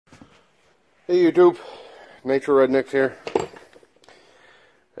Hey YouTube, Nitro Rednecks here.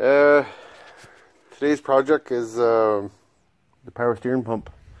 Today's project is the power steering pump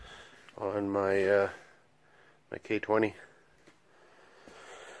on my my K20.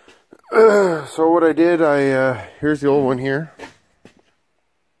 So what I did, here's the old one here.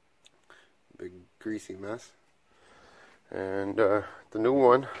 Big greasy mess. And the new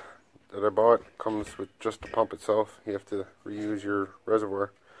one that I bought comes with just the pump itself. You have to reuse your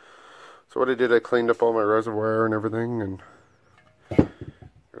reservoir. So what I did, I cleaned up all my reservoir and everything, and got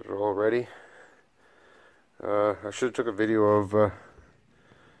it all ready. I should have took a video of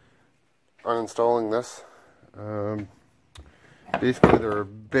uninstalling this. Basically, they're a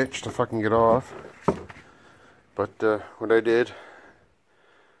bitch to fucking get off. But what I did,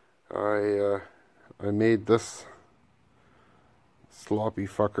 I made this sloppy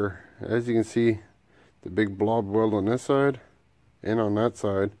fucker. As you can see, the big blob weld on this side and on that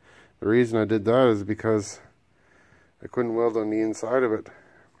side. The reason I did that is because I couldn't weld on the inside of it.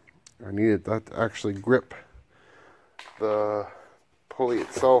 I needed that to actually grip the pulley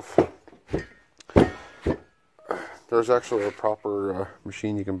itself. There's actually a proper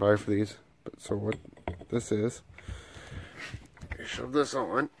machine you can buy for these. But so what this is, you shove this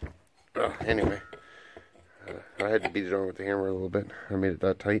on. Anyway, I had to beat it on with the hammer a little bit. I made it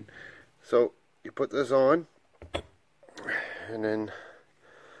that tight. So you put this on, and then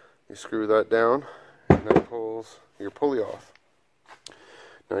you screw that down, and that pulls your pulley off.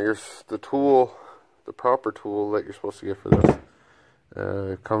 Now the tool, the proper tool that you're supposed to get for this,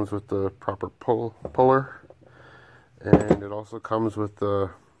 it comes with the proper puller, and it also comes with the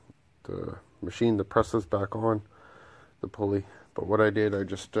machine that presses back on the pulley. But what I did, I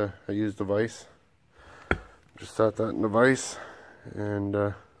used the vise, just sat that in the vise, and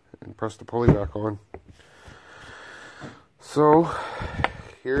pressed the pulley back on. So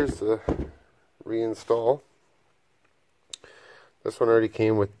here's the reinstall. This one already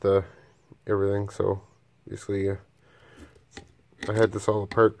came with everything, so basically I had this all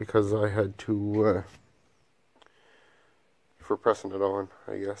apart because I had to for pressing it on,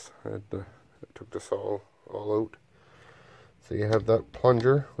 I guess. I took this all out. So you have that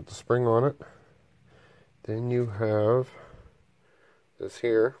plunger with the spring on it. Then you have this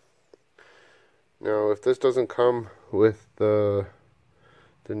here. Now if this doesn't come with the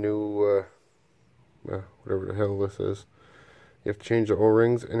new whatever the hell this is, you have to change the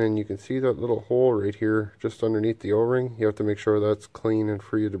O-rings, and then you can see that little hole right here just underneath the O-ring. You have to make sure that's clean and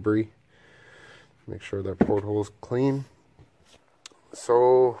free of debris. Make sure that porthole is clean.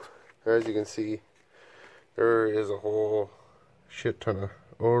 So as you can see, there is a whole shit ton of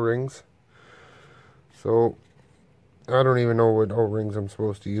O-rings. So I don't even know what O-rings I'm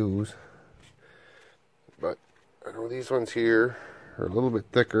supposed to use, but I know these ones here are a little bit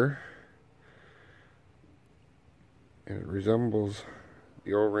thicker, and it resembles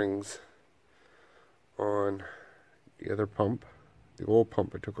the O-rings on the other pump, the old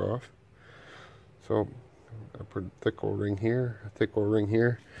pump I took off. So I put a thick O-ring here, a thick O-ring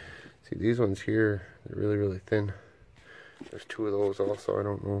here. See, these ones here, they're really, really thin. There's two of those also. I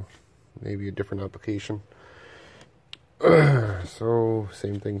don't know, maybe a different application. So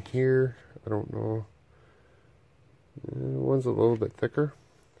same thing here. I don't know. One's a little bit thicker,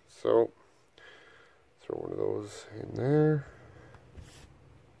 so throw one of those in there.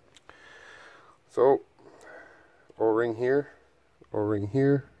 So O-ring here, O-ring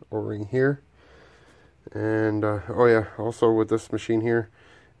here, O-ring here, and oh yeah, also with this machine here,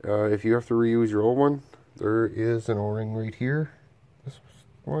 if you have to reuse your old one, there is an O-ring right here, this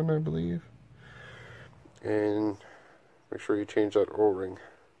one I believe, and make sure you change that O-ring.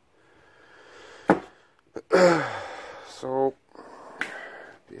 So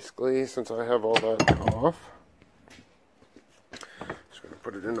basically, since I have all that off, I'm just going to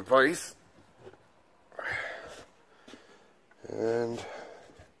put it in the vise and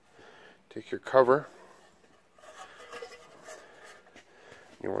take your cover.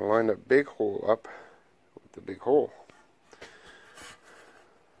 You want to line that big hole up with the big hole.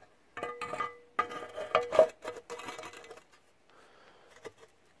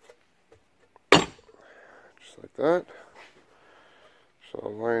 Just like that. So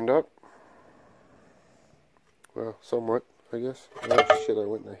all lined up. Well, somewhat, I guess. Oh shit, I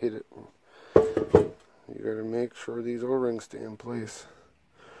went and I hit it. You gotta make sure these O-rings stay in place,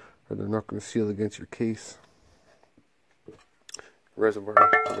 or they're not gonna seal against your case. Reservoir,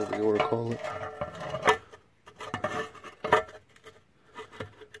 whatever you wanna call it.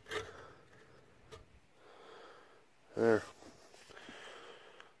 There.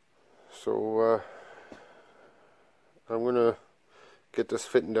 So, I'm gonna get this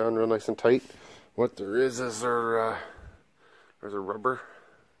fitting down real nice and tight. What there is there's a rubber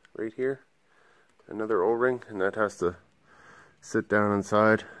right here, another O-ring, and that has to sit down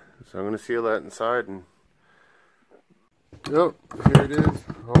inside. So I'm going to seal that inside, and yep, here it is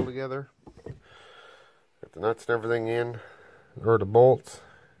all together. Got the nuts and everything in, or the bolts,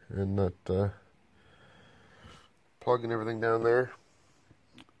 and that plug and everything down there.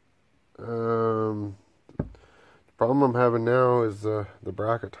 The problem I'm having now is the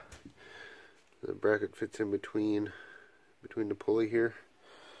bracket. The bracket fits in between the pulley here,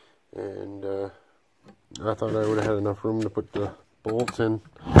 and I thought I would have had enough room to put the bolts in,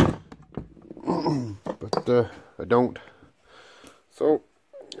 but I don't. So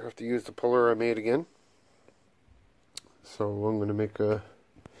I have to use the puller I made again. So I'm going to make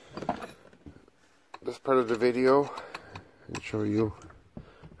this part of the video and show you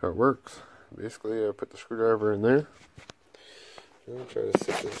how it works. Basically, I put the screwdriver in there. I'll try to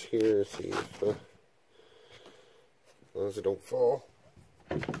sit this here, see if, as long as it don't fall.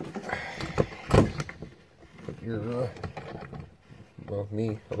 Put your, well,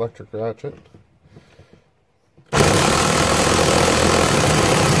 me, electric ratchet.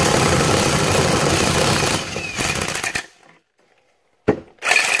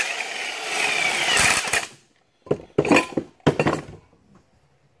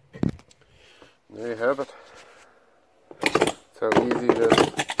 There you have it. That's how easy it is.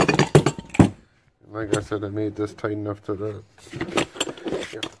 Like I said, I made this tight enough to that you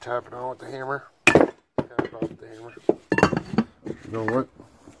have to tap it on with the hammer. Tap it off with the hammer. You know what?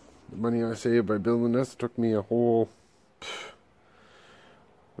 The money I saved by building this took me a whole,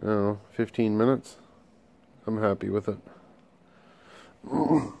 I don't know, 15 minutes. I'm happy with it.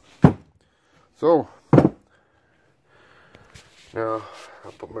 So, now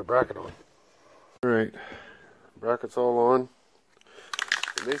I'll put my bracket on. Alright, bracket's all on.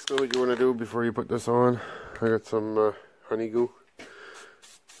 So basically what you want to do before you put this on, I got some honey goo.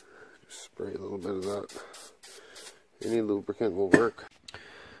 Just spray a little bit of that. Any lubricant will work.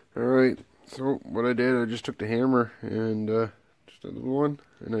 Alright, so what I did, I just took the hammer and just a little one,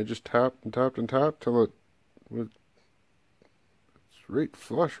 and I just tapped and tapped and tapped till it's right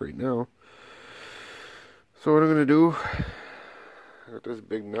flush right now. So what I'm going to do, I got this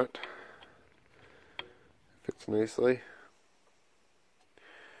big nut. Fits nicely.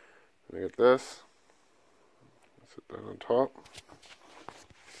 And I got this. Set that on top.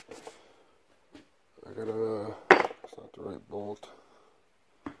 I got it's not the right bolt.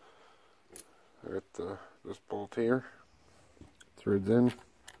 I got this bolt here. Threads in.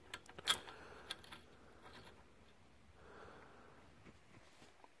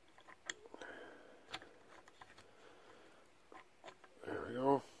 There we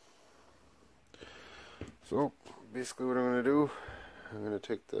go. So basically what I'm going to do, I'm going to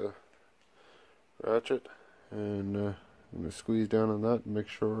take the ratchet and I'm going to squeeze down on that and make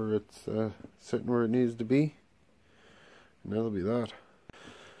sure it's sitting where it needs to be, and that'll be that.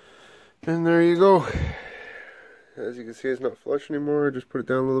 And there you go. As you can see, it's not flush anymore. I just put it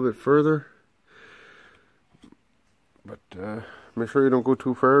down a little bit further, but make sure you don't go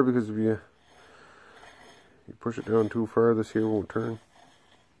too far, because if you push it down too far, this here won't turn.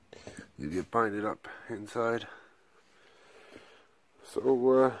 You get binded up inside.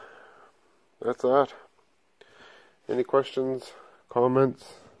 So that's that. Any questions,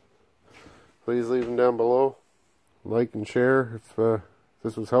 comments, please leave them down below. Like and share if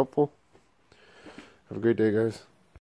this was helpful. Have a great day, guys.